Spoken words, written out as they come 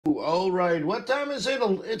All right. What time is it?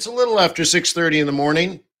 It's a little after 6:30 in the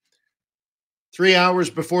morning. 3 hours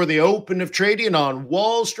before the open of trading on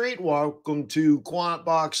Wall Street. Welcome to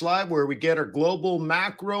QuantBox Live, where we get our global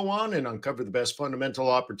macro on and uncover the best fundamental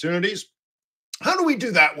opportunities. How do we do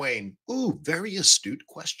that, Wayne? Ooh, very astute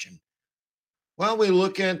question. Well, we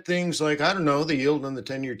look at things like, I don't know, the yield on the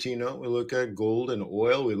 10-year T-note. We look at gold and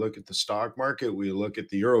oil. We look at the stock market. We look at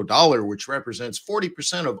the euro dollar, which represents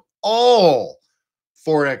 40% of all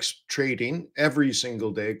Forex trading every single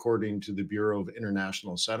day, according to the Bureau of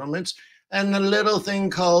International Settlements. And the little thing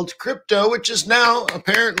called crypto, which is now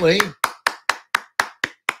apparently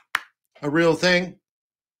a real thing.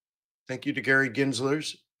 Thank you to Gary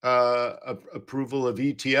Gensler's approval of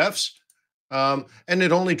ETFs. And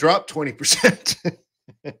it only dropped 20%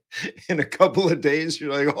 in a couple of days.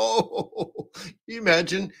 You're like, oh, can you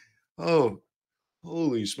imagine? Oh,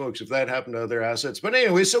 holy smokes, if that happened to other assets. But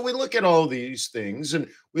anyway, so we look at all these things and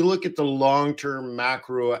we look at the long-term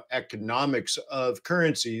macroeconomics of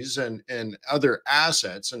currencies and other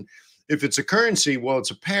assets. And if it's a currency, well,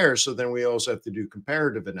 it's a pair. So then we also have to do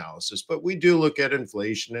comparative analysis. But we do look at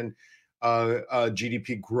inflation and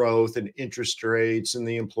GDP growth and interest rates and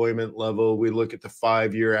the employment level. We look at the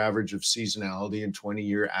 5-year average of seasonality and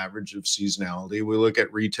 20-year average of seasonality. We look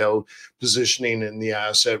at retail positioning in the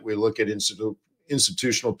asset. We look at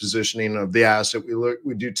institutional positioning of the asset.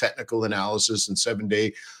 We do technical analysis and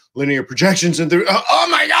 7-day linear projections. And oh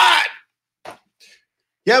my God.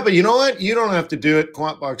 Yeah, but you know what? You don't have to do it.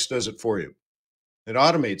 QuantBox does it for you. It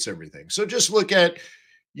automates everything. So just look at,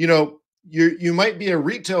 you might be a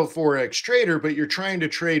retail Forex trader, but you're trying to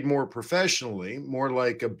trade more professionally, more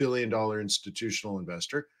like $1 billion institutional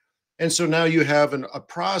investor. And so now you have a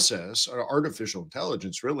process, or artificial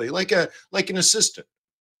intelligence, really, like an assistant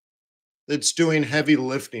that's doing heavy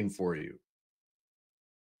lifting for you.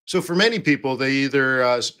 So for many people, they either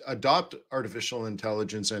adopt artificial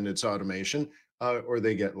intelligence and its automation, or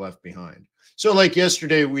they get left behind. So like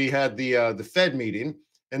yesterday, we had the Fed meeting,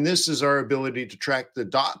 and this is our ability to track the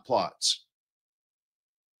dot plots.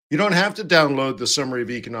 You don't have to download the summary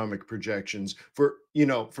of economic projections for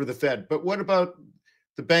the Fed. But what about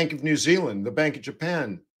the Bank of New Zealand, the Bank of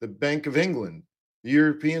Japan, the Bank of England, the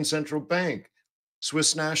European Central Bank,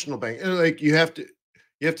 Swiss National Bank? Like you have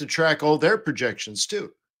to track all their projections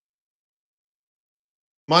too.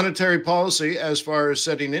 Monetary policy as far as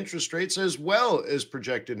setting interest rates, as well as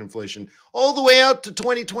projected inflation, all the way out to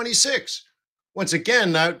 2026. Once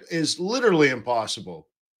again, that is literally impossible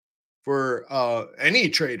for any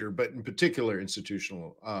trader, but in particular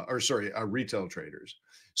retail traders.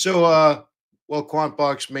 So,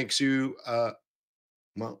 QuantBox makes you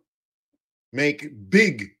make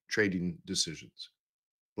big trading decisions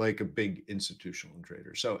like a big institutional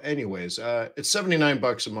trader. So anyways, it's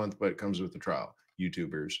 $79 a month, but it comes with the trial.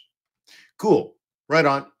 YouTubers. Cool. Right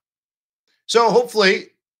on. So hopefully,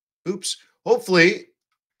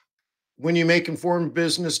 when you make informed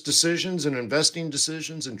business decisions and investing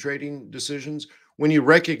decisions and trading decisions, when you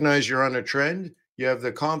recognize you're on a trend, you have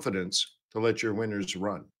the confidence to let your winners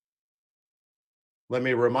run. Let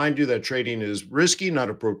me remind you that trading is risky,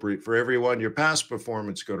 not appropriate for everyone. Your past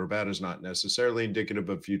performance, good or bad, is not necessarily indicative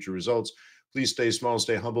of future results. Please stay small,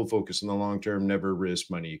 stay humble, focus on the long term, never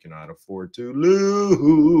risk money you cannot afford to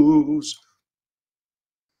lose.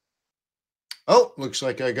 Oh, looks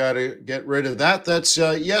like I got to get rid of that. That's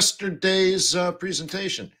yesterday's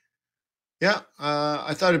presentation. Yeah,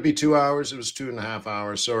 I thought it'd be 2 hours. It was 2.5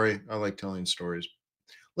 hours. Sorry, I like telling stories.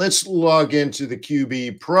 Let's log into the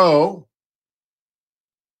QB Pro.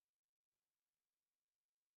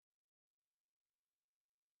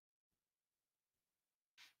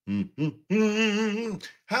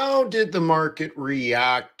 How did the market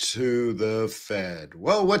react to the Fed?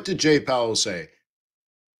 Well, what did Jay Powell say?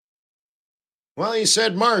 Well, he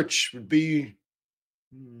said March would be,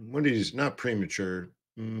 what is not premature.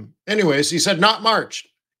 Anyways, he said not March.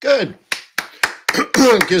 Good.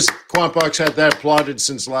 Because QuantBox had that plotted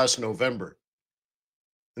since last November.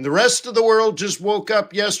 And the rest of the world just woke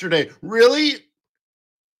up yesterday. Really?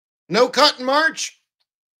 No cut in March?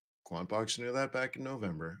 QuantBox knew that back in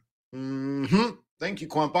November. Thank you,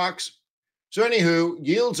 QuantBox. So anywho,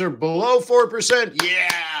 yields are below 4%.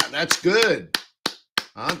 Yeah, that's good.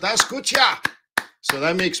 That's good, yeah. So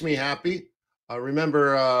that makes me happy.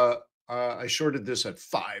 Remember, I shorted this at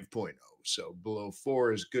 5.0. So below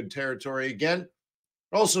 4 is good territory again.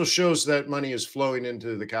 It also shows that money is flowing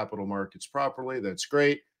into the capital markets properly. That's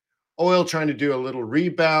great. Oil trying to do a little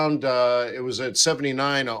rebound. It was at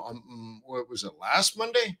 79. What was it, last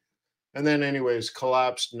Monday? And then anyways,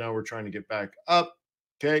 collapsed. Now we're trying to get back up.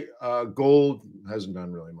 Okay. Gold hasn't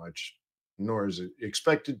done really much. nor is it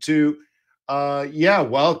expected to. Yeah,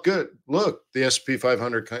 well, good. Look, the S&P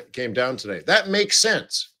 500 came down today. That makes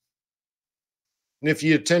sense. And if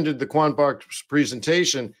you attended the QuantBox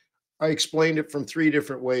presentation, I explained it from three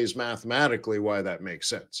different ways mathematically why that makes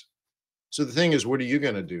sense. So the thing is, what are you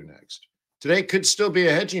going to do next? Today could still be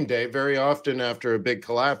a hedging day. Very often after a big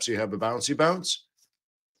collapse, you have a bouncy bounce.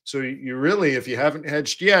 So you really, if you haven't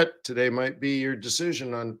hedged yet, today might be your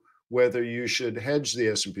decision on whether you should hedge the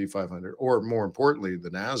S&P 500 or more importantly, the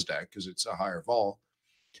NASDAQ, because it's a higher vol.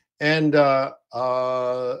 And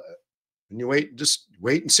you just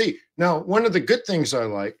wait and see. Now, one of the good things I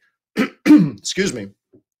like, excuse me,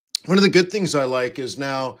 one of the good things I like is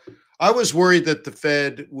now I was worried that the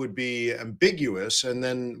Fed would be ambiguous and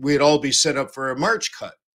then we'd all be set up for a March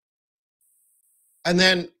cut. And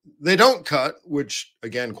then they don't cut, which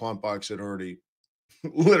again, QuantBox had already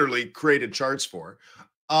literally created charts for,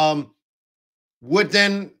 would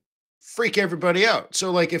then freak everybody out.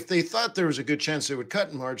 So, like, if they thought there was a good chance they would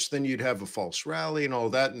cut in March, then you'd have a false rally and all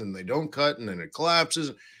that, and then they don't cut, and then it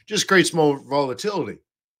collapses, just creates more volatility.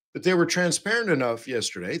 But they were transparent enough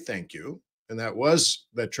yesterday, thank you, and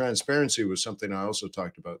that transparency was something I also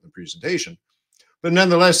talked about in the presentation. But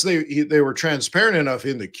nonetheless, they were transparent enough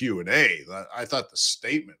in the Q&A that I thought the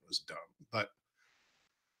statement was dumb, but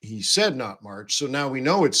he said not March, so now we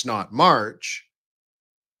know it's not March.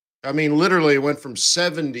 I mean, literally, it went from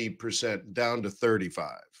 70% down to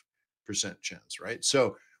 35% chance, right?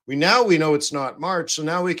 So we know it's not March, so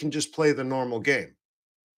now we can just play the normal game.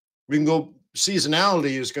 We can go,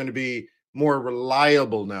 seasonality is going to be more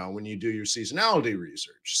reliable now when you do your seasonality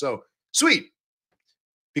research. So sweet,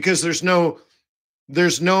 because there's no,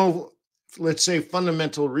 let's say,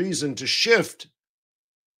 fundamental reason to shift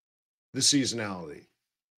the seasonality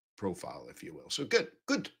profile, if you will. So good.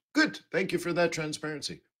 Thank you for that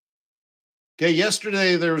transparency. Okay,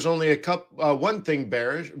 yesterday there was only one thing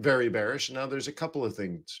bearish, very bearish. Now there's a couple of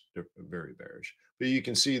things very bearish, but you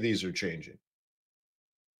can see these are changing.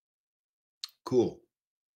 Cool.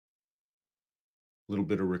 A little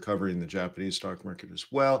bit of recovery in the Japanese stock market as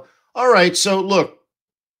well. All right, so look,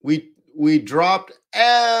 we dropped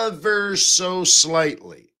ever so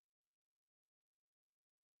slightly.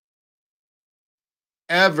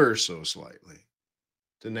 Ever so slightly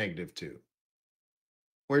to -2.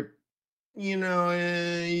 Where,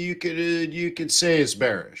 you could say it's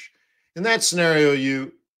bearish. In that scenario,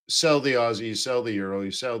 you sell the Aussie, you sell the Euro,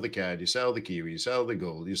 you sell the CAD, you sell the Kiwi, you sell the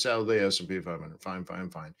gold, you sell the S&P 500.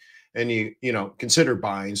 Fine. And you consider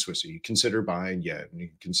buying Swissy, you consider buying yen,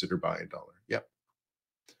 you consider buying dollar. Yep.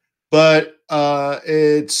 But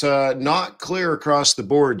it's not clear across the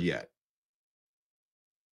board yet.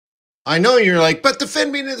 I know you're like, but the Fed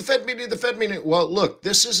meeting. Well, look,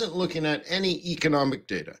 this isn't looking at any economic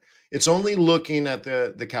data. It's only looking at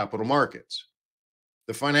the capital markets,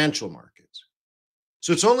 the financial markets.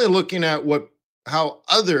 So it's only looking at how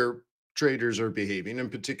other traders are behaving, in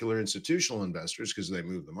particular institutional investors, because they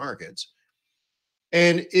move the markets.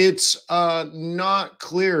 And it's not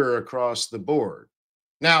clear across the board.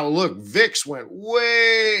 Now, look, VIX went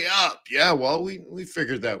way up. Yeah, well, we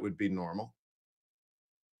figured that would be normal.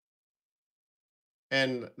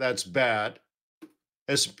 And that's bad.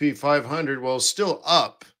 S&P 500, well, still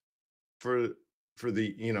up for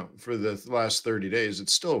the last 30 days.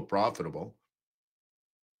 It's still profitable.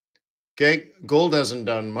 Okay, gold hasn't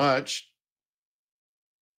done much.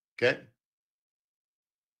 Okay.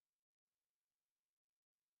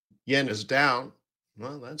 Yen is down.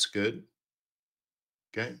 Well, that's good.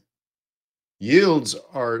 Okay. Yields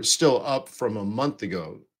are still up from a month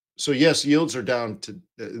ago. So yes, yields are down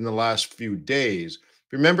in the last few days.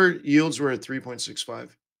 Remember, yields were at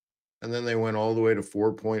 3.65, and then they went all the way to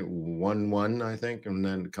 4.11, I think, and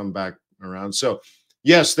then come back around. So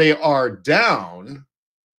yes, they are down.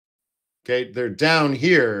 Okay, they're down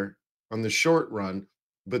here on the short run,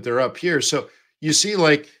 but they're up here. So you see,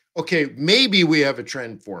 like, okay, maybe we have a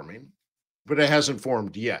trend forming, but it hasn't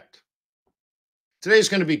formed yet. Today's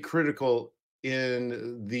going to be critical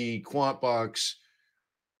in the QuantBox,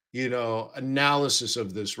 analysis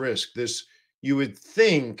of this risk. You would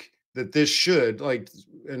think that this should, like,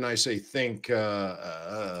 and I say think, you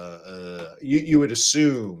would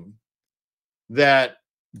assume that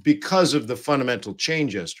because of the fundamental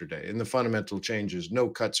change yesterday, and the fundamental change is no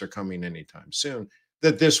cuts are coming anytime soon,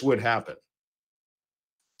 that this would happen.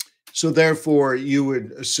 So therefore, you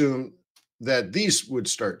would assume that these would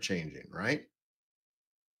start changing, right?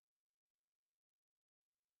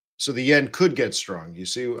 So the yen could get strong. You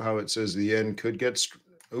see how it says the yen could get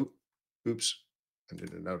oops, I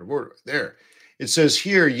did it out of order. There. It says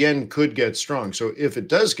here yen could get strong. So if it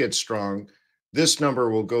does get strong, this number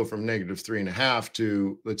will go from -3.5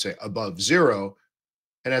 to, let's say, above zero.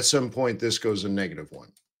 And at some point, this goes a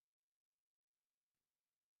 -1.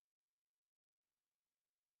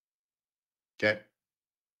 Okay.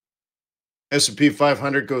 S&P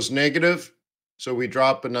 500 goes negative. So we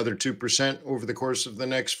drop another 2% over the course of the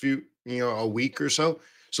next a week or so.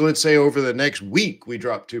 So let's say over the next week, we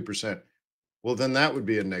drop 2%. Well, then that would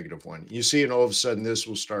be a -1. You see, and all of a sudden, this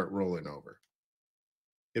will start rolling over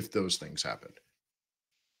if those things happen.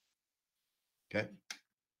 Okay.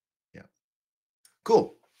 Yeah.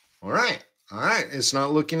 Cool. All right. All right. It's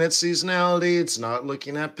not looking at seasonality. It's not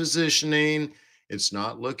looking at positioning. It's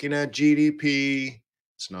not looking at GDP.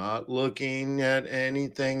 It's not looking at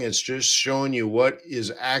anything. It's just showing you what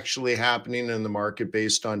is actually happening in the market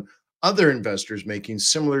based on other investors making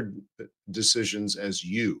similar decisions as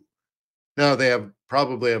you. Now, they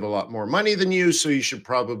probably have a lot more money than you, so you should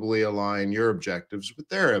probably align your objectives with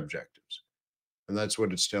their objectives. And that's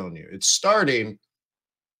what it's telling you. It's starting,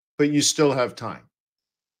 but you still have time.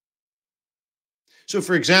 So,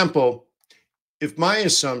 for example, if my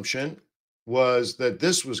assumption was that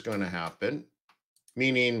this was going to happen,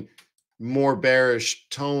 meaning more bearish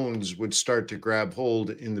tones would start to grab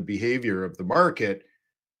hold in the behavior of the market,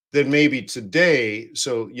 then maybe today,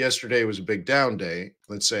 so yesterday was a big down day,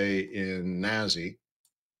 let's say in NASI,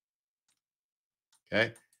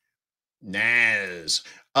 okay? NAS.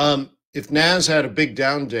 If NAS had a big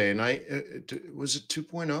down day, and was it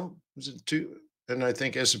 2.0? Was it 2? And I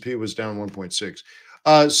think S&P was down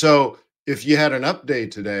 1.6. So if you had an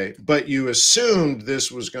update today, but you assumed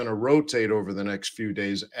this was going to rotate over the next few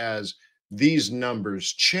days as these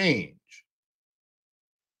numbers change,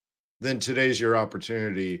 then today's your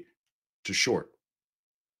opportunity to short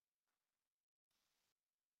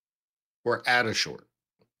or add a short.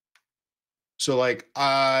 So like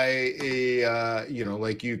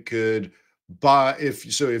like you could buy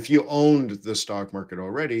if you owned the stock market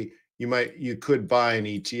already, you could buy an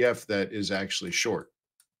ETF that is actually short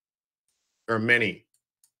or many.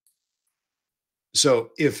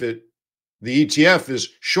 So the ETF is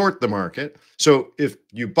short the market. So if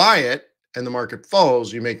you buy it and the market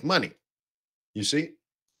falls, you make money. You see?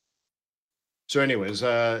 So anyways,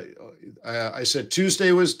 I said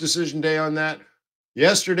Tuesday was decision day on that.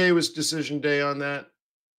 Yesterday was decision day on that.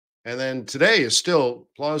 And then today is still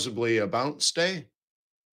plausibly a bounce day,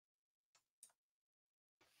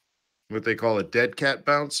 what they call a dead cat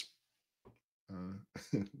bounce.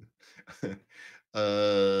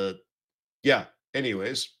 Uh, yeah.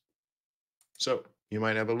 Anyways, so you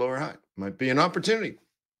might have a lower high. Might be an opportunity.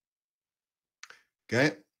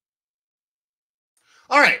 Okay.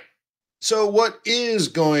 All right. So what is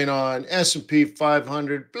going on? S&P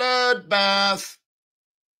 500 bloodbath.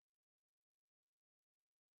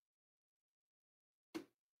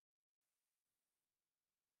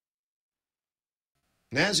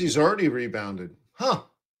 NASI's already rebounded. Huh.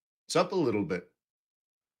 It's up a little bit.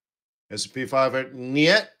 S&P 500,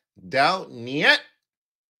 niet. Dow, niet.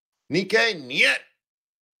 Nikkei, niet.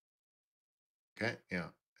 Okay, yeah.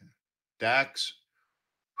 DAX.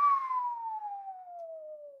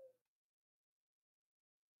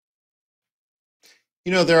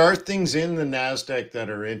 There are things in the NASDAQ that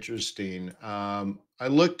are interesting. I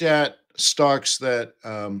looked at stocks that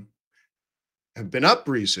have been up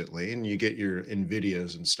recently, and you get your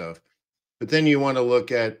NVIDIAs and stuff. But then you want to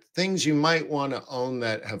look at things you might want to own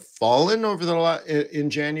that have fallen over in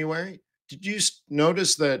January. Did you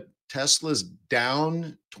notice that Tesla's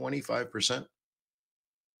down 25%?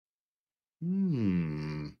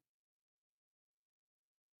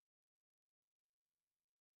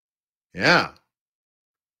 Yeah.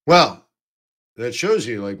 Well, that shows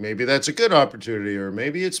you like maybe that's a good opportunity or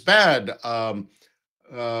maybe it's bad.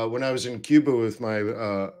 When I was in Cuba with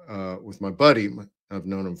my buddy, I've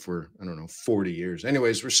known him for I don't know 40 years.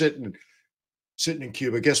 Anyways, we're sitting in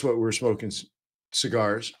Cuba. Guess what? We're smoking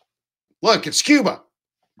cigars. Look, it's Cuba,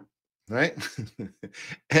 right?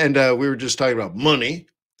 And we were just talking about money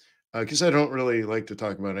because I don't really like to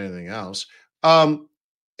talk about anything else.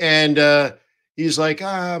 And he's like,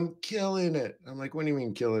 I'm killing it. I'm like, what do you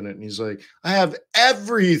mean killing it? And he's like, I have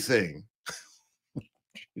everything.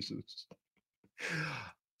 Jesus.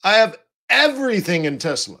 I have everything in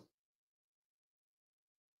Tesla.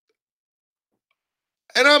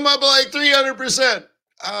 And I'm up like 300%.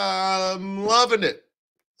 I'm loving it.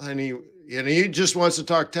 And he just wants to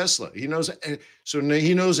talk Tesla. He knows, so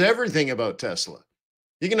he knows everything about Tesla.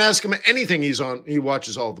 You can ask him anything. He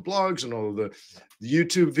watches all the blogs and all the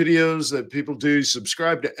YouTube videos that people do,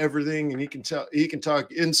 subscribe to everything, and he can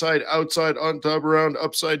talk inside, outside, on top, around,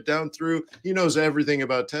 upside down, through. He knows everything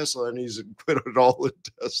about Tesla, and he's put it all in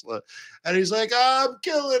Tesla. And he's like, I'm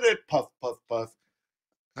killing it. Puff, puff, puff.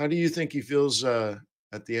 How do you think he feels at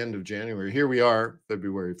the end of January? Here we are,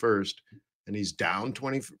 February 1st, and he's down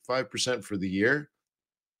 25% for the year.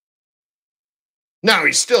 Now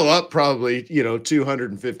he's still up probably,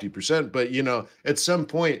 250%, but at some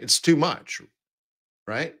point it's too much,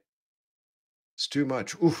 right? It's too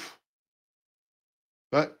much. Oof.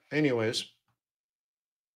 But anyways,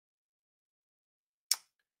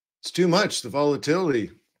 it's too much, the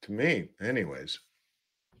volatility to me. Anyways.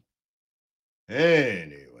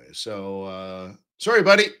 Anyway, so sorry,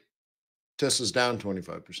 buddy. Tesla's down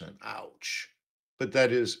 25%. Ouch. But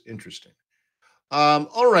that is interesting.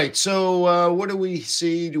 All right. So what do we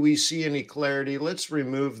see? Do we see any clarity? Let's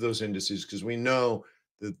remove those indices because we know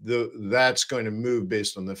that that's going to move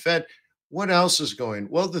based on the Fed. What else is going?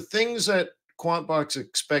 Well, the things that QuantBox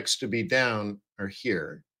expects to be down are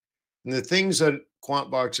here. And the things that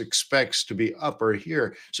QuantBox expects to be up are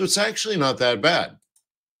here. So it's actually not that bad.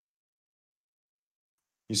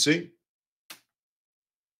 You see?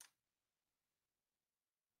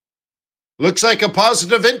 Looks like a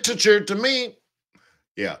positive integer to me.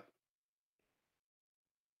 Yeah.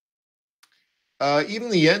 Even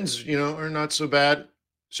the yens, are not so bad.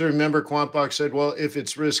 So remember, QuantBox said, well, if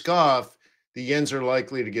it's risk off, the yens are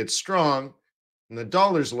likely to get strong and the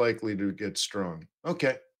dollar's likely to get strong.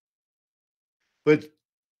 Okay. But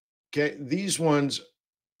okay, these ones,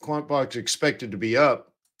 QuantBox expected to be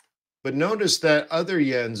up, but notice that other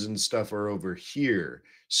yens and stuff are over here.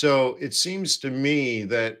 So it seems to me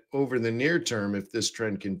that over the near term, if this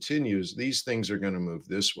trend continues, these things are going to move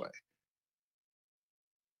this way.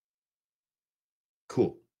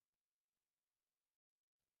 Cool.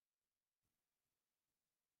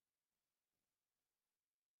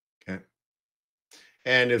 Okay.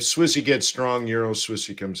 And if Swissy gets strong, Euro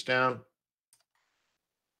Swissy comes down.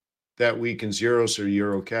 That weakens euro, so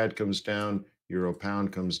Euro CAD comes down, Euro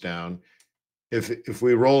pound comes down. If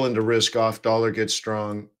we roll into risk off, dollar gets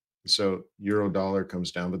strong, so euro dollar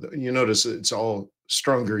comes down. But you notice it's all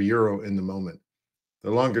stronger euro in the moment.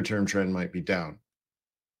 The longer term trend might be down.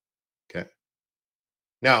 Okay.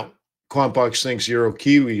 Now, QuantBox thinks euro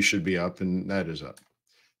Kiwi should be up, and that is up.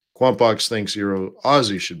 QuantBox thinks euro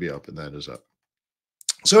Aussie should be up, and that is up.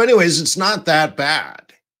 So, anyways, it's not that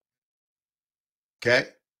bad. Okay.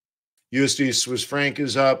 USD Swiss franc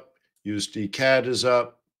is up. USD CAD is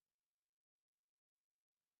up.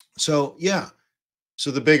 So yeah.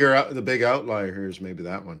 So the big outlier here is maybe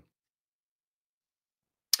that one.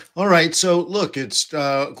 All right. So look, it's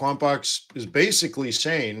QuantBox is basically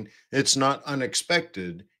saying it's not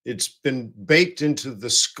unexpected. It's been baked into the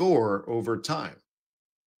score over time.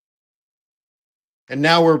 And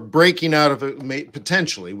now we're breaking out of it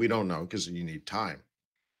potentially. We don't know because you need time.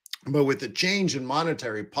 But with the change in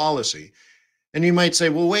monetary policy, and you might say,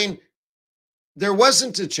 well, Wayne, there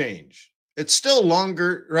wasn't a change. It's still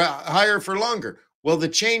longer, higher for longer. Well, the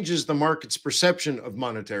change is the market's perception of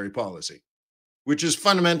monetary policy, which is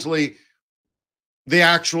fundamentally the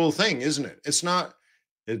actual thing, isn't it? It's not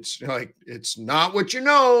what you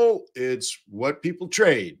know, it's what people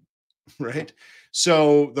trade, right?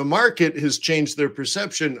 So the market has changed their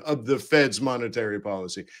perception of the Fed's monetary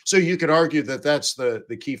policy. So you could argue that that's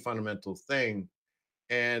the key fundamental thing,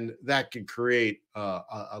 and that could create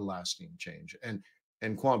a lasting change.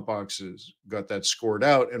 And QuantBox has got that scored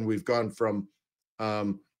out, and we've gone from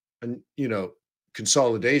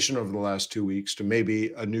consolidation over the last 2 weeks to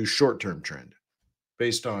maybe a new short-term trend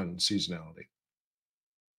based on seasonality.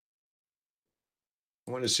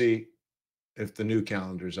 I want to see if the new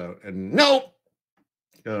calendar's out, and nope.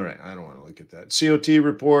 All right, I don't want to look at that. COT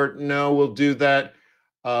report, no, we'll do that.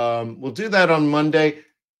 We'll do that on Monday.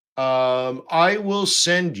 I will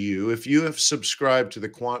send you, if you have subscribed to the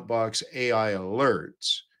QuantBox AI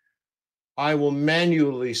alerts, I will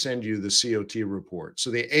manually send you the COT report.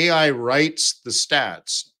 So the AI writes the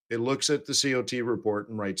stats. It looks at the COT report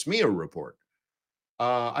and writes me a report.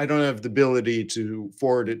 I don't have the ability to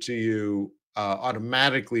forward it to you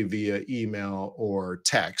automatically via email or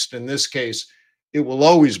text. In this case, it will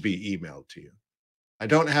always be emailed to you. I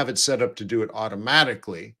don't have it set up to do it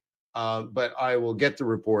automatically, but I will get the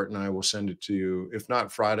report and I will send it to you, if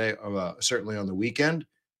not Friday, certainly on the weekend.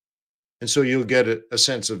 And so you'll get a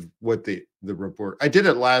sense of what the report. I did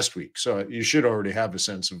it last week, so you should already have a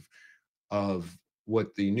sense of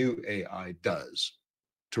what the new AI does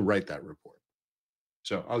to write that report.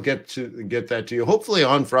 So I'll get that to you hopefully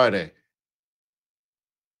on Friday.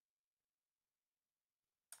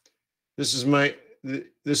 This is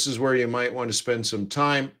this is where you might want to spend some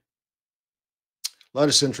time. A lot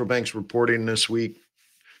of central banks reporting this week.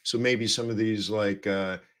 So maybe some of these like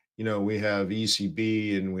we have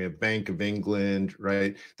ECB and we have Bank of England,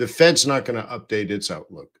 right? The Fed's not going to update its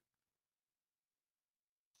outlook.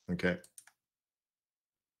 Okay.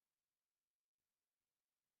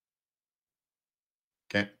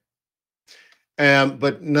 Okay.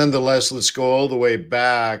 But nonetheless, let's go all the way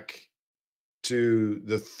back to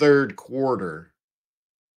the third quarter.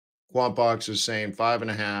 QuantBox is saying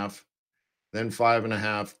 5.5, then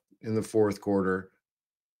 5.5 in the fourth quarter.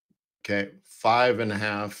 Okay.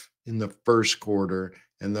 5.5 in the first quarter,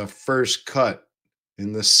 and the first cut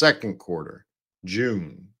in the second quarter,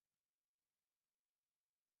 June.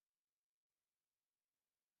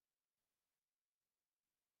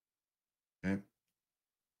 Okay.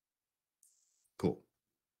 Cool.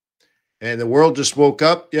 And the world just woke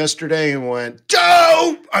up yesterday and went,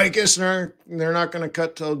 dope. I guess they're not going to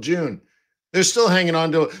cut till June. They're still hanging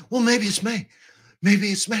on to it. Well, maybe it's May. Maybe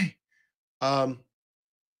it's May. Um,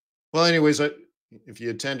 well, anyways, if you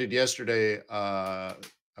attended yesterday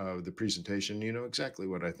the presentation, you know exactly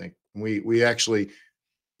what I think. We actually,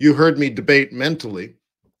 you heard me debate mentally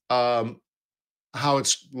um, how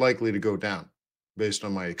it's likely to go down based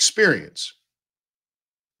on my experience,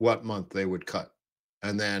 what month they would cut,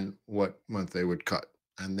 and then what month they would cut,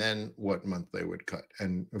 and then what month they would cut.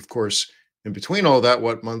 And of course, in between all that,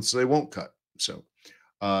 what months they won't cut. So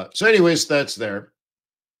anyways, that's there.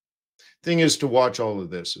 Thing is to watch all of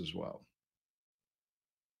this as well.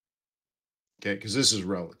 Okay, because this is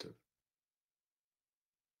relative.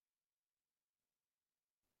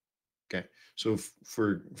 Okay. So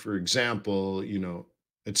for example,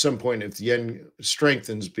 at some point if the yen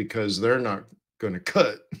strengthens because they're not going to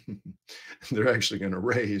cut, they're actually going to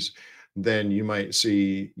raise, then you might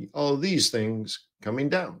see all these things coming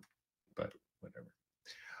down. But whatever.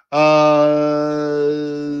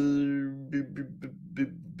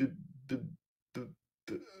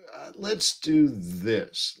 Let's do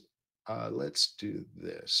this. Let's do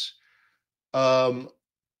this. Um,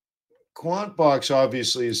 QuantBox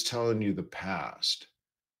obviously is telling you the past,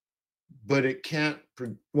 but it can't.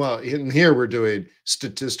 Well, in here we're doing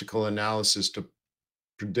statistical analysis to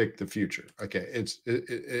predict the future. Okay,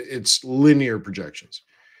 it's linear projections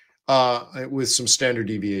with some standard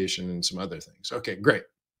deviation and some other things. Okay, great.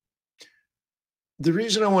 The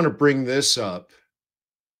reason I want to bring this up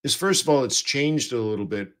is, first of all, it's changed a little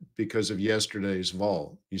bit because of yesterday's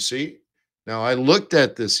vol. You see, now I looked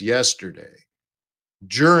at this yesterday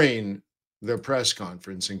during the press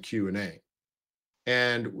conference and Q&A.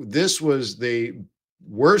 And this was the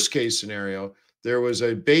worst case scenario. There was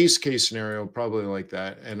a base case scenario, probably like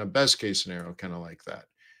that, and a best case scenario, kind of like that.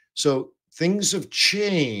 So things have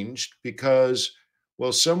changed because,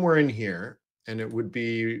 well, somewhere in here, and it would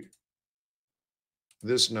be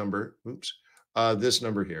this number, this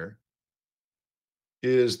number here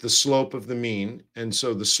is the slope of the mean. And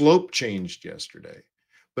so the slope changed yesterday,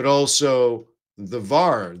 but also the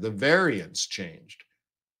VAR, the variance changed,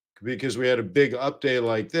 because we had a big update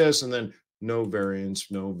like this and then no variance,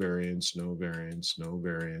 no variance, no variance, no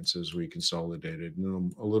variance as we consolidated,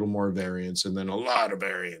 a little more variance, and then a lot of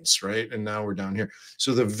variance, right? And now we're down here.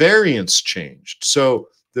 So the variance changed. So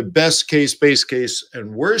the best case, base case,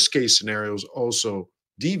 and worst case scenarios also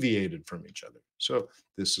deviated from each other. So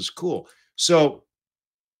this is cool. So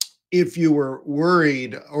if you were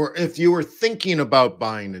worried or if you were thinking about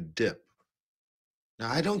buying a dip, now,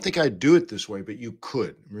 I don't think I'd do it this way, but you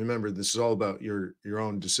could. Remember, this is all about your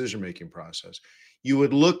own decision-making process. You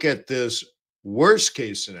would look at this worst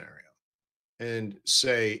case scenario and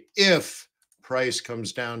say, if price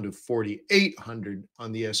comes down to 4,800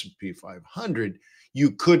 on the S&P 500, you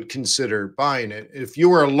could consider buying it if you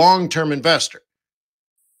were a long-term investor.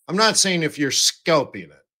 I'm not saying if you're scalping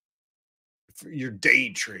it, if you're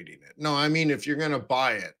day trading it. No, I mean if you're going to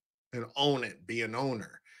buy it and own it, be an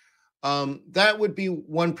owner. That would be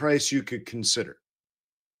one price you could consider.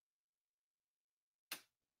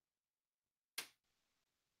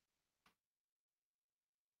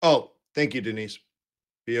 Oh, thank you, Denise.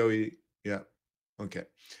 BOE. Yeah. Okay.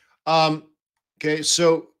 Um, okay.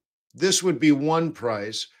 So this would be one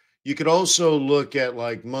price. You could also look at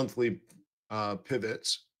like monthly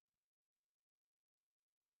pivots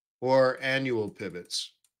or annual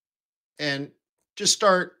pivots and just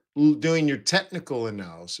start doing your technical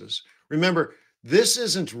analysis. Remember, this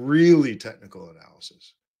isn't really technical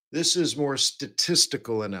analysis. This is more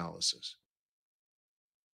statistical analysis.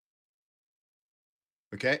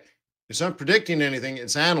 Okay. It's not predicting anything,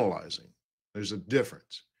 it's analyzing. There's a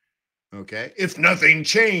difference. Okay. If nothing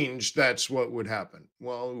changed, that's what would happen.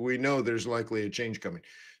 Well, we know there's likely a change coming.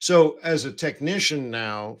 So, as a technician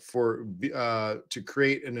now, to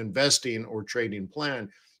create an investing or trading plan,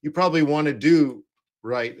 you probably want to do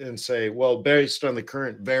right and say, well, based on the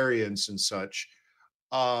current variance and such,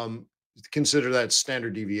 um, consider that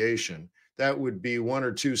standard deviation. That would be one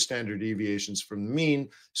or two standard deviations from the mean.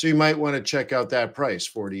 So you might want to check out that price,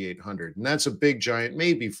 4,800, and that's a big giant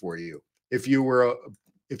maybe for you. If you were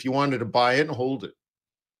if you wanted to buy it and hold it,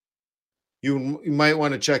 you might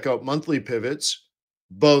want to check out monthly pivots,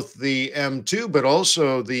 both the M2 but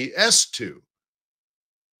also the S2.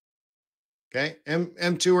 Okay,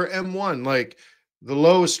 M2 or M1, like the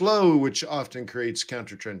lowest low, which often creates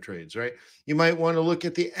counter trend trades, right? You might want to look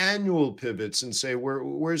at the annual pivots and say,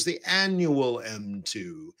 where's the annual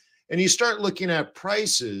M2? And you start looking at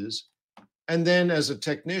prices, and then as a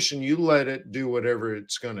technician, you let it do whatever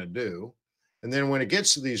it's going to do. And then when it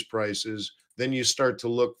gets to these prices, then you start to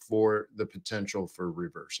look for the potential for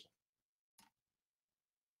reversal.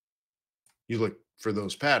 You look for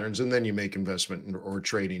those patterns, and then you make investment or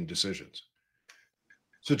trading decisions.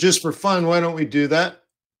 So just for fun, why don't we do that?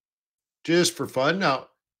 Just for fun. Now,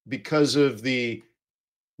 because of the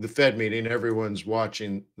Fed meeting, everyone's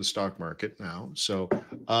watching the stock market now. So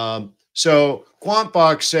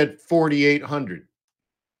QuantBox said 4,800,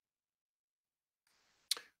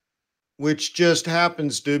 which just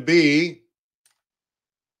happens to be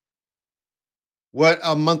what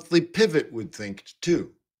a monthly pivot would think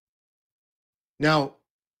too. Now,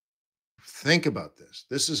 think about this.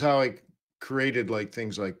 This is how I created like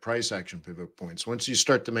things like price action pivot points. Once you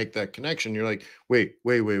start to make that connection, you're like, wait.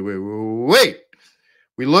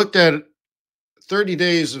 We looked at 30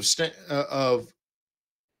 days of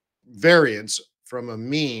variance from a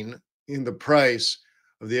mean in the price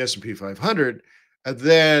of the S&P 500, and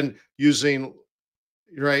then using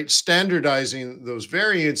standardizing those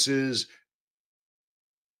variances,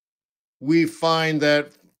 we find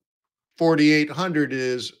that 4,800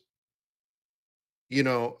 is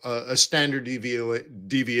a standard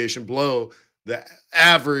deviation below the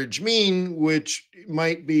average mean, which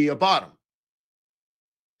might be a bottom.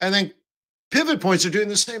 And then pivot points are doing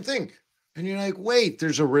the same thing. And you're like, wait,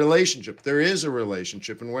 there's a relationship. There is a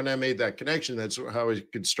relationship. And when I made that connection, that's how I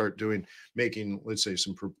could start making, let's say,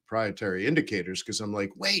 some proprietary indicators, because I'm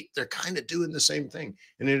like, wait, they're kind of doing the same thing.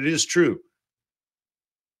 And it is true.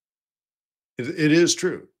 It is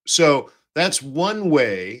true. So that's one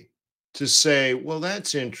way to say, well,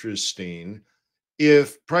 that's interesting.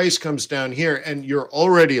 If price comes down here and you're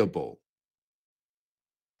already a bull,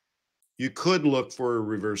 you could look for a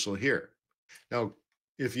reversal here. Now,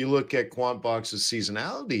 if you look at QuantBox's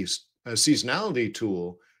seasonality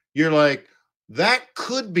tool, you're like, that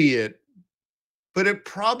could be it, but it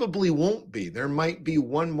probably won't be. There might be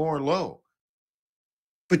one more low,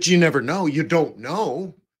 but you never know. You don't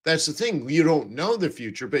know. That's the thing. You don't know the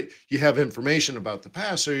future, but you have information about the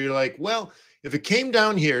past. So you're like, well, if it came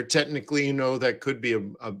down here, technically, that could be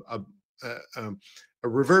a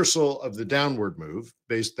reversal of the downward move.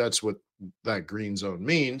 That's what that green zone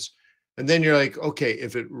means. And then you're like, okay,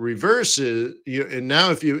 if it reverses, and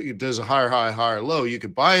now if it does a higher high, higher low, you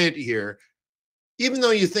could buy it here, even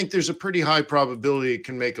though you think there's a pretty high probability it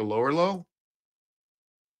can make a lower low.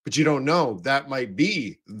 But you don't know, that might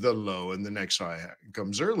be the low and the next high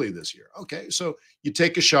comes early this year. Okay, so you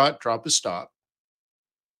take a shot, drop a stop,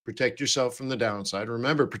 protect yourself from the downside.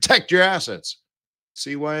 Remember, protect your assets.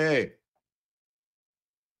 CYA.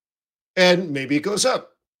 And maybe it goes up.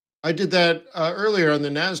 I did that earlier on the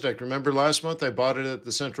NASDAQ. Remember last month I bought it at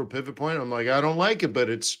the central pivot point. I'm like, I don't like it, but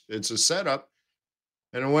it's a setup.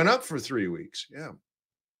 And it went up for 3 weeks. Yeah.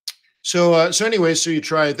 So anyway, so you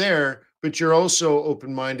try there, but you're also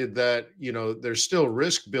open-minded that, there's still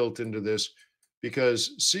risk built into this,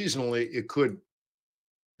 because seasonally it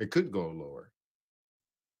could go lower.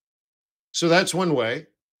 So that's one way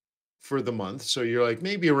for the month. So you're like,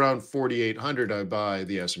 maybe around 4,800 I buy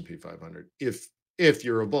the S&P 500 if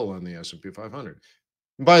you're a bull on the S&P 500.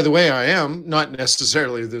 By the way, I am, not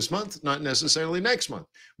necessarily this month, not necessarily next month,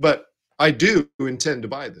 but I do intend to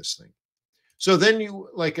buy this thing. So then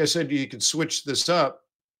like I said, you can switch this up,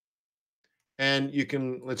 and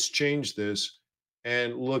let's change this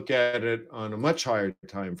and look at it on a much higher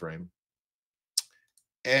time frame.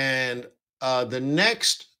 And the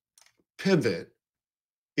next pivot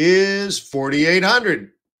is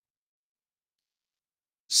 4,800.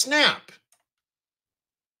 Snap.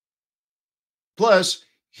 Plus,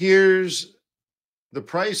 here's the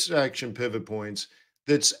price action pivot points.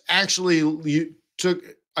 That's actually,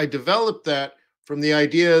 I developed that from the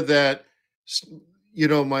idea that,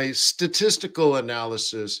 my statistical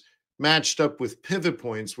analysis matched up with pivot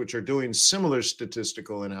points, which are doing similar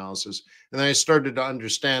statistical analysis. And then I started to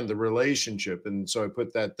understand the relationship. And so I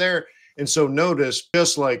put that there. And so notice,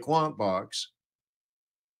 just like QuantBox,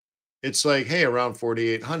 it's like, hey, around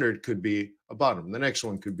 4,800 could be a bottom. The next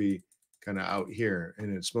one could be kind of out here.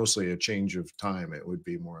 And it's mostly a change of time. It would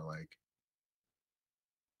be more like,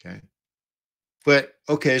 okay. But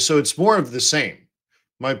okay, so it's more of the same.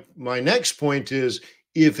 My next point is,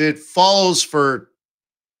 if it falls for,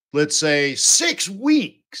 let's say, 6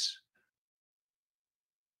 weeks,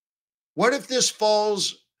 what if this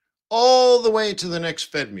falls all the way to the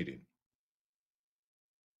next Fed meeting?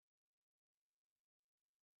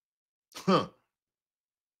 Huh.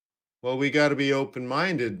 Well, we got to be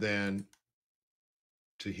open-minded then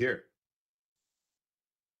to hear.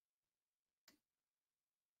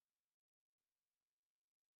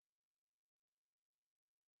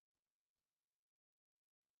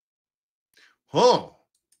 Oh,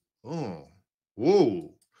 oh,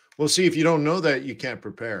 whoa. Well, see, if you don't know that, you can't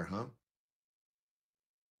prepare, huh?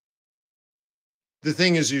 The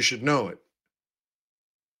thing is, you should know it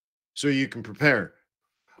so you can prepare.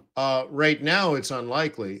 Right now, it's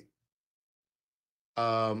unlikely.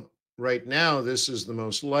 Right now, this is the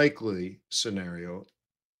most likely scenario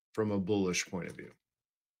from a bullish point of view.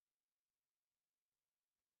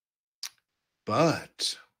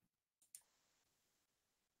 But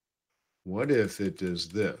what if it does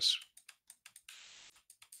this?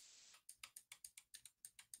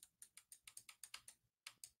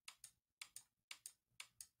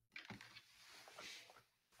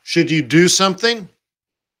 Should you do something?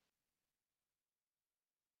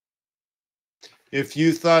 If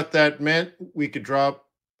you thought that meant we could drop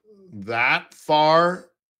that far,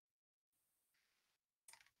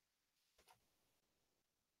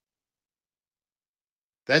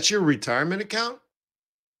 that's your retirement account?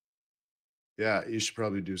 Yeah, you should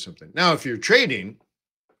probably do something. Now, if you're trading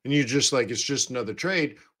and you just like, it's just another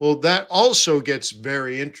trade, well, that also gets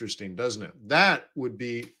very interesting, doesn't it? That would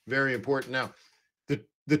be very important. Now,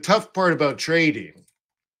 the tough part about trading,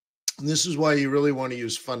 and this is why you really want to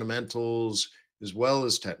use fundamentals as well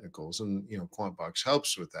as technicals, and QuantBox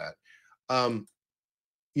helps with that. Um,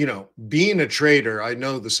 Being a trader, I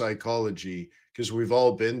know the psychology because we've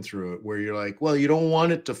all been through it, where you're like, well, you don't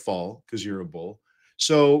want it to fall because you're a bull.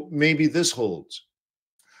 So maybe this holds,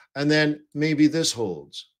 and then maybe this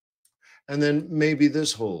holds, and then maybe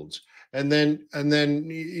this holds. And then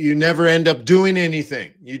you never end up doing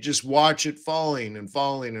anything. You just watch it falling and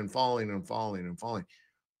falling and falling and falling and falling.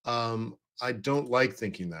 I don't like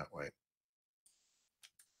thinking that way.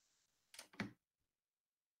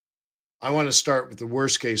 I want to start with the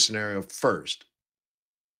worst case scenario first,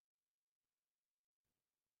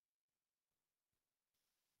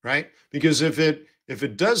 right? Because if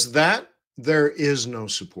it does that, there is no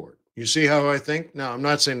support. You see how I think? Now, I'm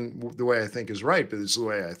not saying the way I think is right, but it's the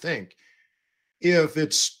way I think.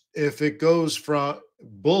 If it goes from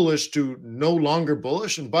bullish to no longer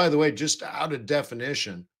bullish, and by the way, just out of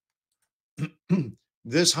definition,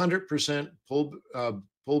 this 100%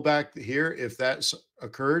 pullback here, if that's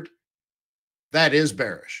occurred, that is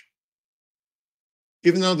bearish.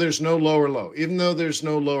 Even though there's no lower low, even though there's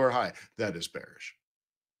no lower high, that is bearish.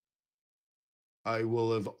 I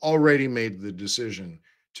will have already made the decision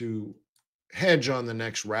to hedge on the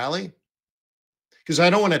next rally because I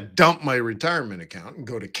don't want to dump my retirement account and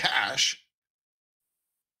go to cash.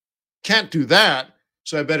 Can't do that.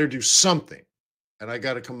 So I better do something. And I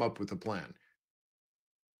got to come up with a plan.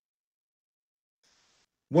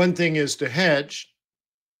 One thing is to hedge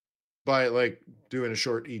by like doing a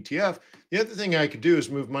short ETF. The other thing I could do is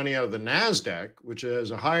move money out of the NASDAQ, which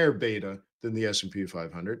has a higher beta than the S&P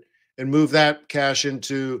 500, and move that cash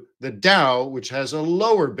into the Dow, which has a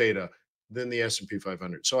lower beta than the S&P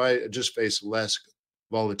 500. So I just face less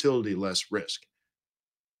volatility, less risk.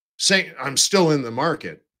 Saying I'm still in the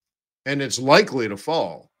market and it's likely to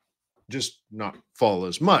fall, just not fall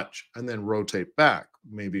as much, and then rotate back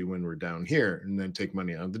maybe when we're down here, and then take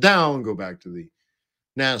money out of the Dow and go back to the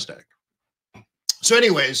NASDAQ. So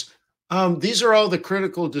anyways, these are all the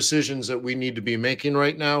critical decisions that we need to be making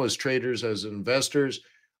right now as traders, as investors.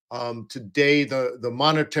 Today, the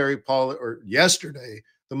monetary policy, or yesterday,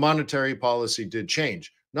 the monetary policy did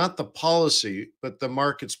change. Not the policy, but the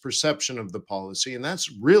market's perception of the policy. And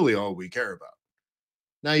that's really all we care about.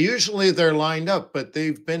 Now, usually they're lined up, but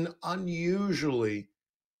they've been unusually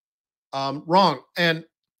wrong. And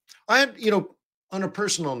I, on a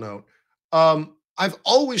personal note, I've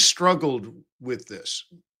always struggled with this,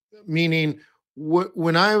 meaning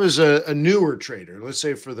when I was a newer trader, let's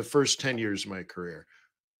say for the first 10 years of my career,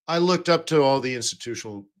 I looked up to all the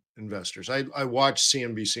institutional investors. I watch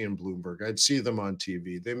CNBC and Bloomberg. I'd see them on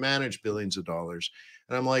TV. They manage billions of dollars.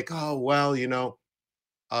 And I'm like, oh, well,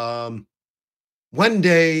 um, one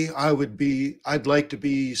day I'd like to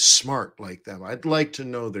be smart like them. I'd like to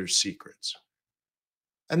know their secrets.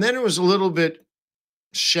 And then it was a little bit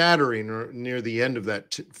shattering or near the end of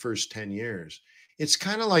that first 10 years. It's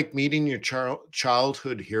kind of like meeting your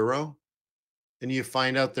childhood hero and you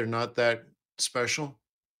find out they're not that special,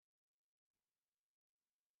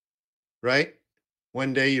 right?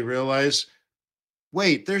 One day you realize,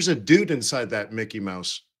 wait, there's a dude inside that Mickey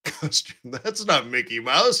Mouse costume. That's not Mickey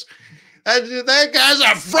Mouse. That guy's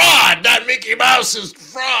a fraud. That Mickey Mouse is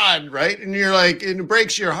fraud, right? And you're like, and it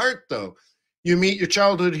breaks your heart though. You meet your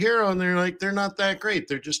childhood hero, and they're like, they're not that great.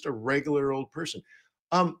 They're just a regular old person.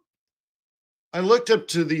 Um, I looked up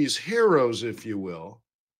to these heroes, if you will,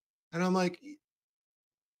 and I'm like,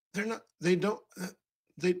 they're not. They don't.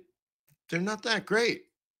 They they're not that great.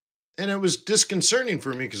 And it was disconcerting for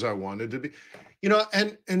me because I wanted to be,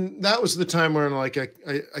 and that was the time where like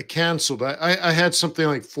I canceled. I had something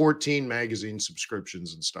like 14 magazine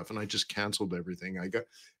subscriptions and stuff, and I just canceled everything. I got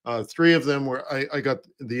three of them where I got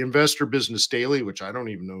the Investor Business Daily, which I don't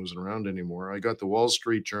even know is around anymore. I got the Wall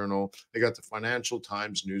Street Journal, I got the Financial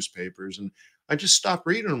Times newspapers, and I just stopped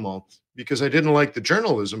reading them all because I didn't like the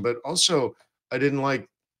journalism, but also I didn't like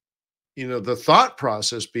the thought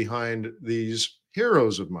process behind these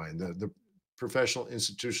heroes of mine, the professional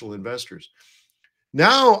institutional investors.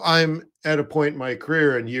 Now I'm at a point in my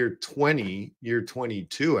career in year 20, year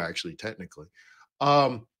 22, actually, technically,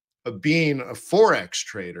 of being a Forex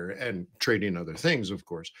trader and trading other things, of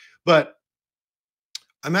course. But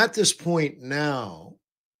I'm at this point now,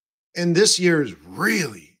 and this year is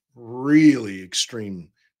really, really extreme,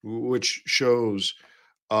 which shows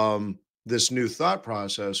this new thought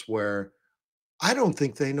process where I don't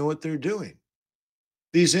think they know what they're doing.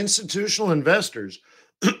 These institutional investors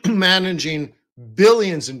managing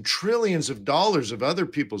billions and trillions of dollars of other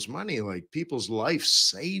people's money, like people's life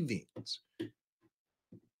savings.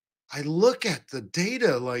 I look at the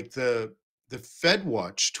data like the Fed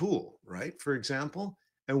Watch tool, right? For example,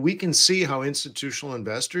 and we can see how institutional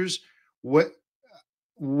investors what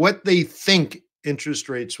what they think interest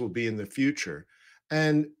rates will be in the future.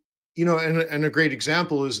 And and a great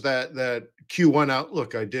example is that Q1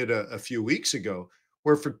 outlook I did a few weeks ago,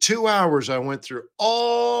 where for 2 hours I went through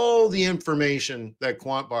all the information that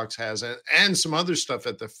QuantBox has and some other stuff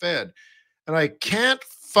at the Fed. And I can't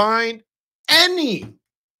find any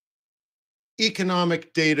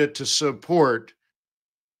economic data to support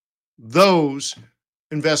those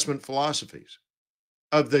investment philosophies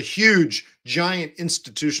of the huge, giant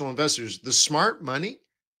institutional investors. The smart money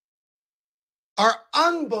are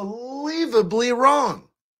unbelievably wrong.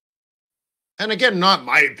 And again, not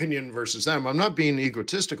my opinion versus them. I'm not being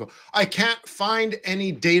egotistical. I can't find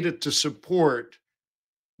any data to support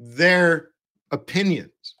their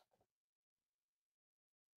opinions.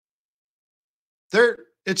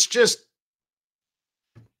 It's just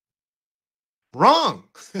wrong.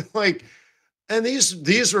 Like, and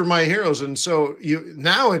these were my heroes. And so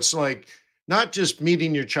now it's like not just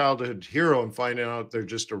meeting your childhood hero and finding out they're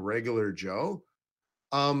just a regular Joe.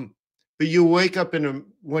 But you wake up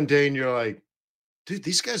one day and you're like, dude,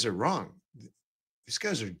 these guys are wrong. These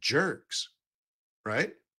guys are jerks,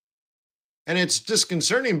 right? And it's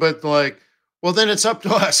disconcerting, but like, well, then it's up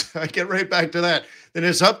to us. I get right back to that. Then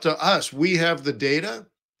it's up to us. We have the data.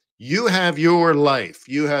 You have your life.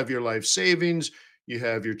 You have your life savings. You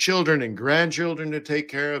have your children and grandchildren to take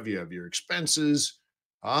care of. You have your expenses.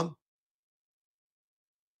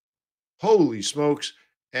 Holy smokes.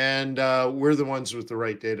 And we're the ones with the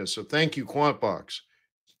right data. So thank you, QuantBox.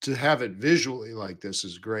 To have it visually like this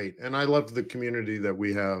is great. And I love the community that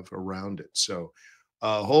we have around it. So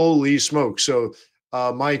holy smoke. So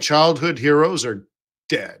my childhood heroes are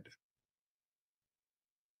dead.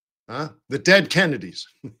 Huh? The dead Kennedys.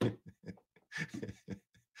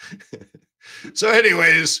 So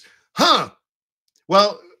anyways,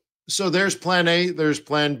 well, so there's plan A, there's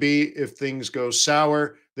plan B. If things go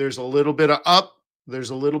sour, there's a little bit of up,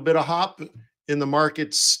 there's a little bit of hop in the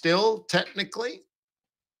market still, technically.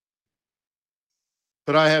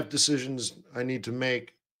 But I have decisions I need to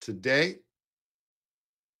make today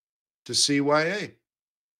to CYA,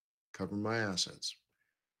 cover my assets.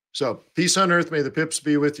 So peace on earth. May the pips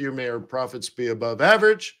be with you. May our profits be above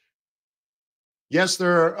average. Yes,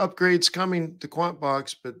 there are upgrades coming to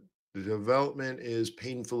QuantBox, but the development is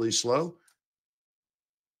painfully slow.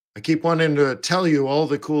 I keep wanting to tell you all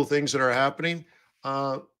the cool things that are happening,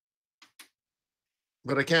 but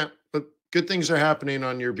I can't. But good things are happening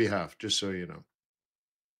on your behalf, just so you know.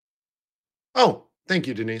 Oh, Thank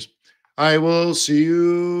you, Denise. I will see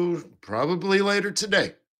you probably later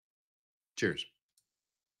today. Cheers.